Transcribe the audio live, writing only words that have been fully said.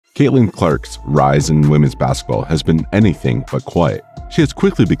Caitlin Clark's rise in women's basketball has been anything but quiet. She has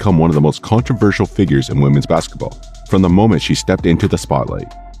quickly become one of the most controversial figures in women's basketball. From the moment she stepped into the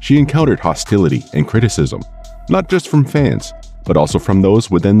spotlight, she encountered hostility and criticism, not just from fans, but also from those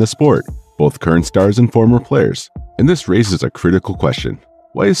within the sport, both current stars and former players. And this raises a critical question.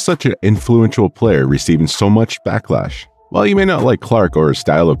 Why is such an influential player receiving so much backlash? While you may not like Clark or her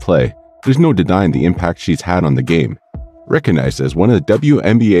style of play, there's no denying the impact she's had on the game. Recognized as one of the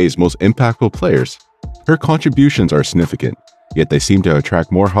WNBA's most impactful players, her contributions are significant, yet they seem to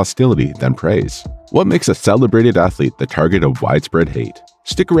attract more hostility than praise. What makes a celebrated athlete the target of widespread hate?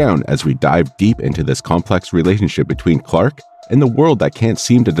 Stick around as we dive deep into this complex relationship between Clark and the world that can't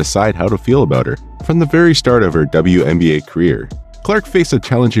seem to decide how to feel about her. From the very start of her WNBA career, Clark faced a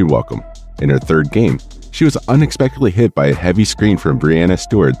challenging welcome. In her third game, she was unexpectedly hit by a heavy screen from Breanna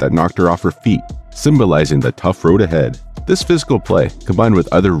Stewart that knocked her off her feet, symbolizing the tough road ahead. This physical play, combined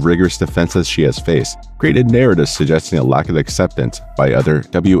with other rigorous defenses she has faced, created narratives suggesting a lack of acceptance by other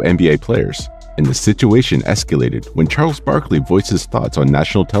WNBA players. And the situation escalated when Charles Barkley voiced his thoughts on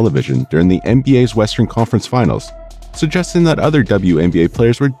national television during the NBA's Western Conference Finals, suggesting that other WNBA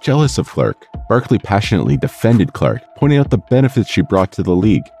players were jealous of Clark. Barkley passionately defended Clark, pointing out the benefits she brought to the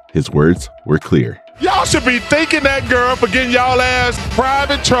league. His words were clear. Y'all should be thanking that girl for getting y'all ass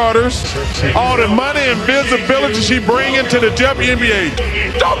private charters, all the money and visibility she bring into the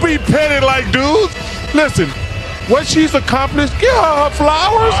WNBA. Don't be petty like dudes. Listen, what she's accomplished, give her her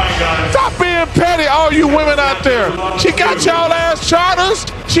flowers. Stop being petty, all you women out there. She got y'all ass charters.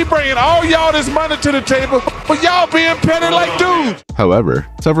 She bringing all y'all this money to the table, but y'all being petty like dudes. However,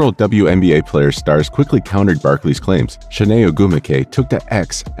 several WNBA player stars quickly countered Barkley's claims. Shanae Ogwumike took to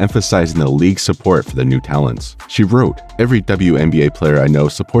X, emphasizing the league's support for the new talents. She wrote, "Every WNBA player I know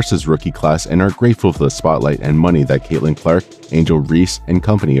supports his rookie class and are grateful for the spotlight and money that Caitlin Clark, Angel Reese, and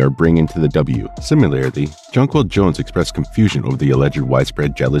company are bringing to the W." Similarly, Jonquel Jones expressed confusion over the alleged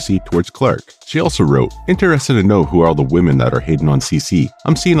widespread jealousy towards Clark. She also wrote, "Interested to know who are all the women that are hating on CC.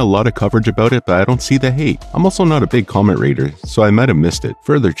 I'm seeing a lot of coverage about it, but I don't see the hate. I'm also not a big comment reader, so I might have missed it."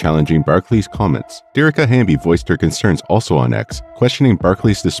 Further challenging Barkley's comments, Derica Hamby voiced her concerns also on X, questioning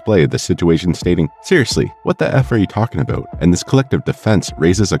Barkley's display of the situation, stating, "Seriously, what the F are you talking about?" And this collective defense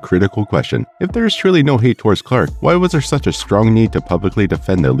raises a critical question. If there is truly no hate towards Clark, why was there such a strong need to publicly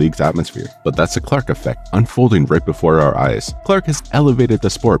defend the league's atmosphere? But that's the Clark effect, unfolding right before our eyes. Clark has elevated the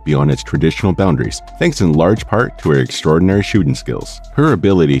sport beyond its traditional boundaries, thanks in large part to her extraordinary shooting skills. Her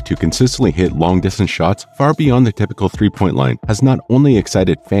ability to consistently hit long-distance shots far beyond the typical three-point line has not only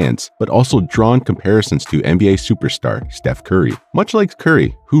excited fans, but also drawn comparisons to NBA superstar Steph Curry. Much like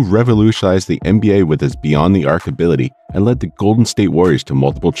Curry, who revolutionized the NBA with his beyond-the-arc ability and led the Golden State Warriors to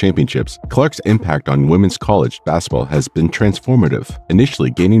multiple championships, Clark's impact on women's college basketball has been transformative. Initially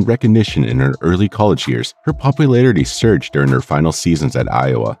gaining recognition in her early college years, her popularity surged during her final seasons at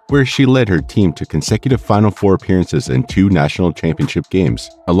Iowa, where she led her team to consecutive Final Four appearances and 2 national championship games.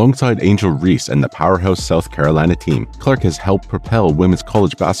 Alongside Angel Reese and the powerhouse South Carolina team, Clark has helped propel women's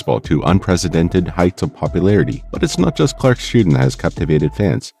college basketball to unprecedented heights of popularity. But it's not just Clark's shooting that has captivated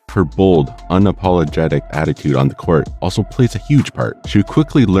fans. Her bold, unapologetic attitude on the court also plays a huge part. She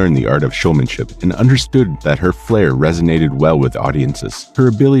quickly learned the art of showmanship and understood that her flair resonated well with audiences. Her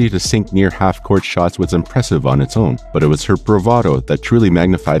ability to sink near half-court shots was impressive on its own, but it was her bravado that truly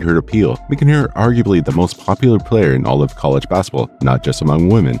magnified her appeal, making her arguably the most popular player in all of college basketball, not just among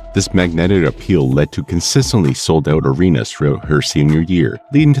women. This magnetic appeal led to consistently sold-out arenas throughout her senior year,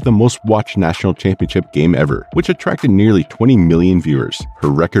 leading to the most-watched national championship game ever, which attracted nearly 20 million viewers. Her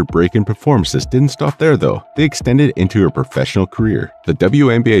record-breaking performances didn't stop there though. They extended into her professional career. The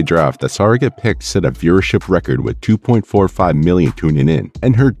WNBA draft that saw her get picked set a viewership record with 2.45 million tuning in,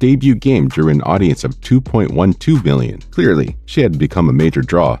 and her debut game drew an audience of 2.12 million. Clearly, she had become a major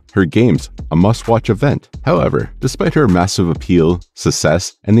draw, her games a must-watch event. However, despite her massive appeal,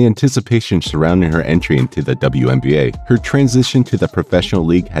 success, and the anticipation surrounding her entry into the WNBA, her transition to the professional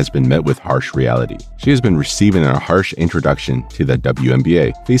league has been met with harsh reality. She has been receiving a harsh introduction to the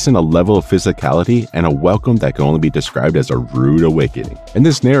WNBA, facing a level of physicality and a welcome that can only be described as a rude awakening. And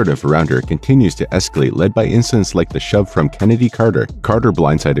this narrative around her continues to escalate, led by incidents like the shove from Kennedy Carter. Carter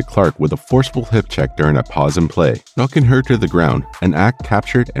blindsided Clark with a forceful hip check during a pause in play, knocking her to the ground, an act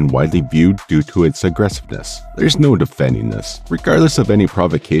captured and widely viewed due to its aggressiveness. There's no defending this. Regardless of any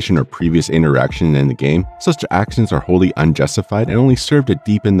provocation or previous interaction in the game, such actions are wholly unjustified and only serve to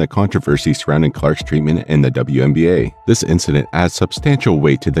deepen the controversy surrounding Clark's treatment in the WNBA. This incident adds substantial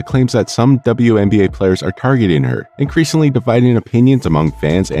weight to the claims that some WNBA players are targeting her, increasingly dividing opinions among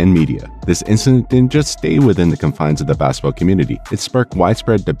fans and media. This incident didn't just stay within the confines of the basketball community. It sparked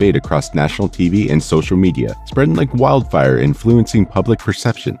widespread debate across national TV and social media, spreading like wildfire, influencing public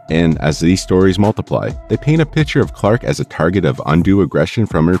perception. And as these stories multiply, they paint a picture of Clark as a target of undue aggression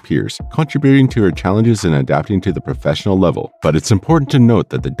from her peers, contributing to her challenges in adapting to the professional level. But it's important to note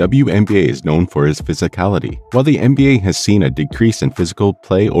that the WNBA is known for its physicality. While the NBA has seen a decrease in physical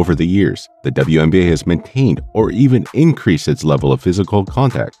play over the years, the WNBA has maintained or even increased its level of physical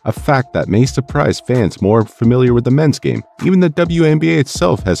contact, a fact that may surprise fans more familiar with the men's game. Even the WNBA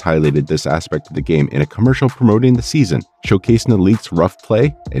itself has highlighted this aspect of the game in a commercial promoting the season, showcasing the league's rough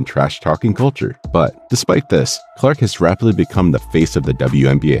play and trash-talking culture. But despite this, Clark has rapidly become the face of the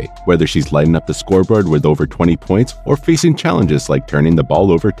WNBA, whether she's lighting up the scoreboard with over 20 points or facing challenges like turning the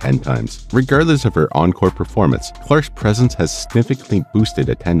ball over 10 times. Regardless of her on-court performance, Clark's presence has significantly boosted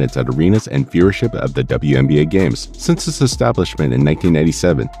attendance at arenas and viewership of the WNBA games. Since its establishment in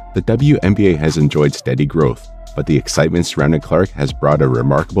 1997, the WNBA has enjoyed steady growth, but the excitement surrounding Clark has brought a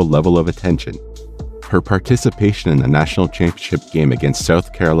remarkable level of attention. Her participation in the national championship game against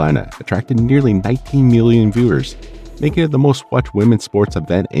South Carolina attracted nearly 19 million viewers, making it the most watched women's sports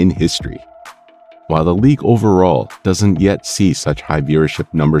event in history. While the league overall doesn't yet see such high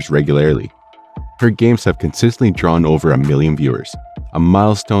viewership numbers regularly, her games have consistently drawn over 1 million viewers, a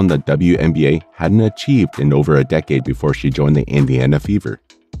milestone that WNBA hadn't achieved in over a decade before she joined the Indiana Fever.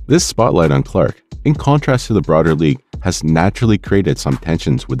 This spotlight on Clark, in contrast to the broader league, has naturally created some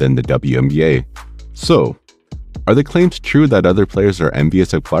tensions within the WNBA. So, are the claims true that other players are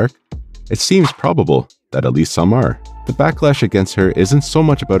envious of Clark? It seems probable that at least some are. The backlash against her isn't so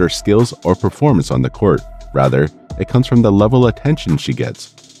much about her skills or performance on the court. Rather, it comes from the level of attention she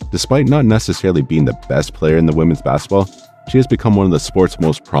gets. Despite not necessarily being the best player in the women's basketball, she has become one of the sport's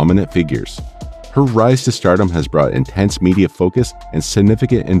most prominent figures. Her rise to stardom has brought intense media focus and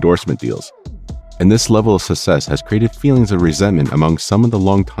significant endorsement deals. And this level of success has created feelings of resentment among some of the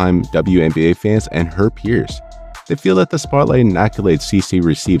longtime WNBA fans and her peers. They feel that the spotlight and accolades CC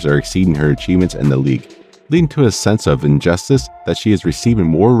receives are exceeding her achievements in the league, leading to a sense of injustice that she is receiving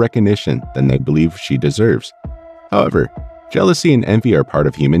more recognition than they believe she deserves. However, jealousy and envy are part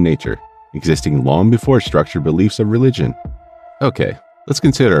of human nature, existing long before structured beliefs of religion. Okay, let's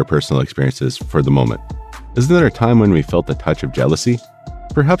consider our personal experiences for the moment. Isn't there a time when we felt the touch of jealousy?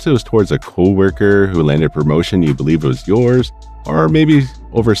 Perhaps it was towards a co-worker who landed a promotion you believed was yours, or maybe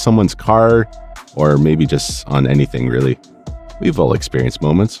over someone's car, or maybe just on anything really. We've all experienced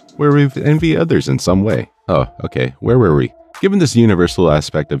moments where we've envied others in some way. Oh, okay, where were we? Given this universal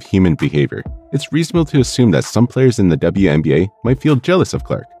aspect of human behavior, it's reasonable to assume that some players in the WNBA might feel jealous of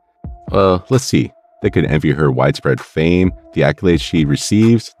Clark. Let's see. They could envy her widespread fame, the accolades she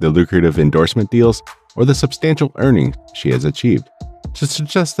receives, the lucrative endorsement deals, or the substantial earnings she has achieved. To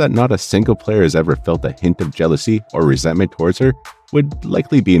suggest that not a single player has ever felt a hint of jealousy or resentment towards her would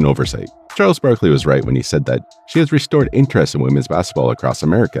likely be an oversight. Charles Barkley was right when he said that she has restored interest in women's basketball across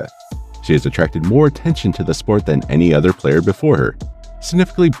America. She has attracted more attention to the sport than any other player before her,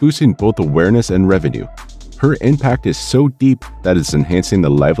 significantly boosting both awareness and revenue. Her impact is so deep that it's enhancing the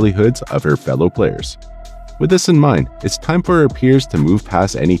livelihoods of her fellow players. With this in mind, it's time for her peers to move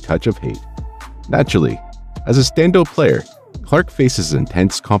past any touch of hate. Naturally, as a standout player, Clark faces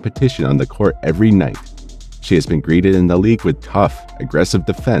intense competition on the court every night. She has been greeted in the league with tough, aggressive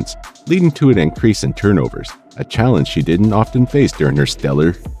defense, leading to an increase in turnovers, a challenge she didn't often face during her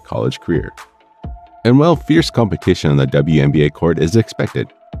stellar college career. And while fierce competition on the WNBA court is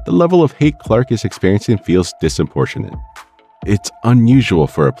expected, the level of hate Clark is experiencing feels disproportionate. It's unusual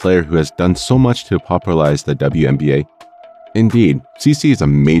for a player who has done so much to popularize the WNBA. Indeed, CC is a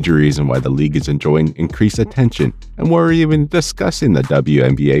major reason why the league is enjoying increased attention and why we're even discussing the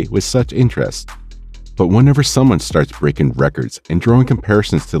WNBA with such interest. But whenever someone starts breaking records and drawing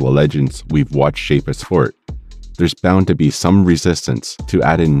comparisons to the legends we've watched shape a sport, there's bound to be some resistance to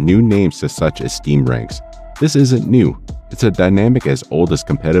add in new names to such esteemed ranks. This isn't new. It's a dynamic as old as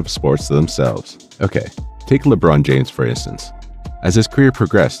competitive sports themselves. Okay, take LeBron James for instance. As his career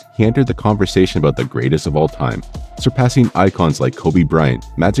progressed, he entered the conversation about the greatest of all time, surpassing icons like Kobe Bryant,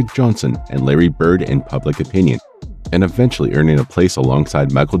 Magic Johnson, and Larry Bird in public opinion, and eventually earning a place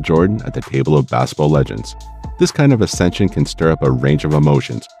alongside Michael Jordan at the table of basketball legends. This kind of ascension can stir up a range of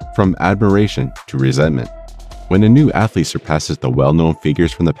emotions, from admiration to resentment. When a new athlete surpasses the well-known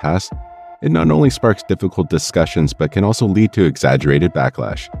figures from the past, it not only sparks difficult discussions but can also lead to exaggerated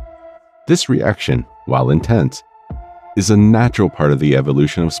backlash. This reaction, while intense, is a natural part of the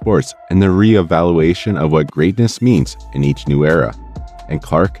evolution of sports and the re-evaluation of what greatness means in each new era. and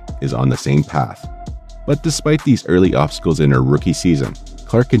Clark is on the same path. But despite these early obstacles in her rookie season,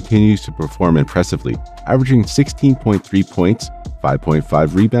 Clark continues to perform impressively, averaging 16.3 points,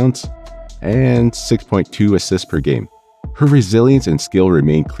 5.5 rebounds, and 6.2 assists per game. Her resilience and skill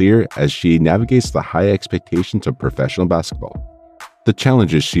remain clear as she navigates the high expectations of professional basketball. The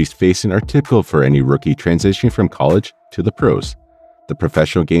challenges she's facing are typical for any rookie transitioning from college to the pros. The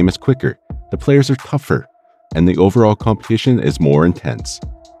professional game is quicker, the players are tougher, and the overall competition is more intense.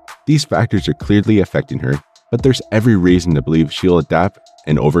 These factors are clearly affecting her, but there's every reason to believe she'll adapt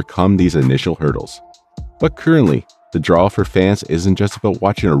and overcome these initial hurdles. But currently, the draw for fans isn't just about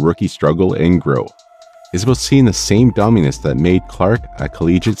watching a rookie struggle and grow. It's about seeing the same dominance that made Clark a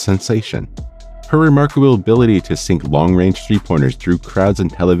collegiate sensation. Her remarkable ability to sink long-range three-pointers drew crowds and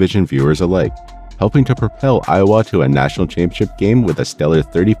television viewers alike, helping to propel Iowa to a national championship game with a stellar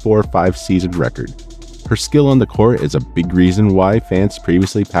 34-5 season record. Her skill on the court is a big reason why fans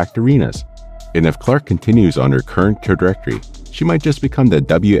previously packed arenas. And if Clark continues on her current trajectory, she might just become the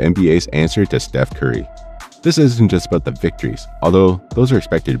WNBA's answer to Steph Curry. This isn't just about the victories, although those are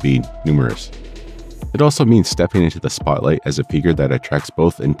expected to be numerous. It also means stepping into the spotlight as a figure that attracts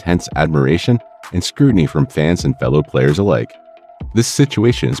both intense admiration and scrutiny from fans and fellow players alike. This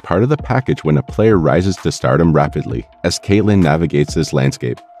situation is part of the package when a player rises to stardom rapidly. As Caitlin navigates this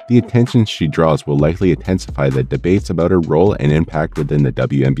landscape, the attention she draws will likely intensify the debates about her role and impact within the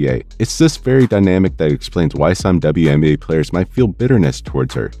WNBA. It's this very dynamic that explains why some WNBA players might feel bitterness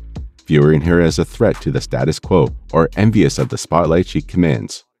towards her, viewing her as a threat to the status quo or envious of the spotlight she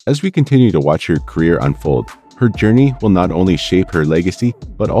commands. As we continue to watch her career unfold, her journey will not only shape her legacy,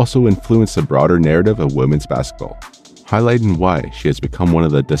 but also influence the broader narrative of women's basketball, highlighting why she has become one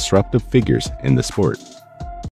of the disruptive figures in the sport.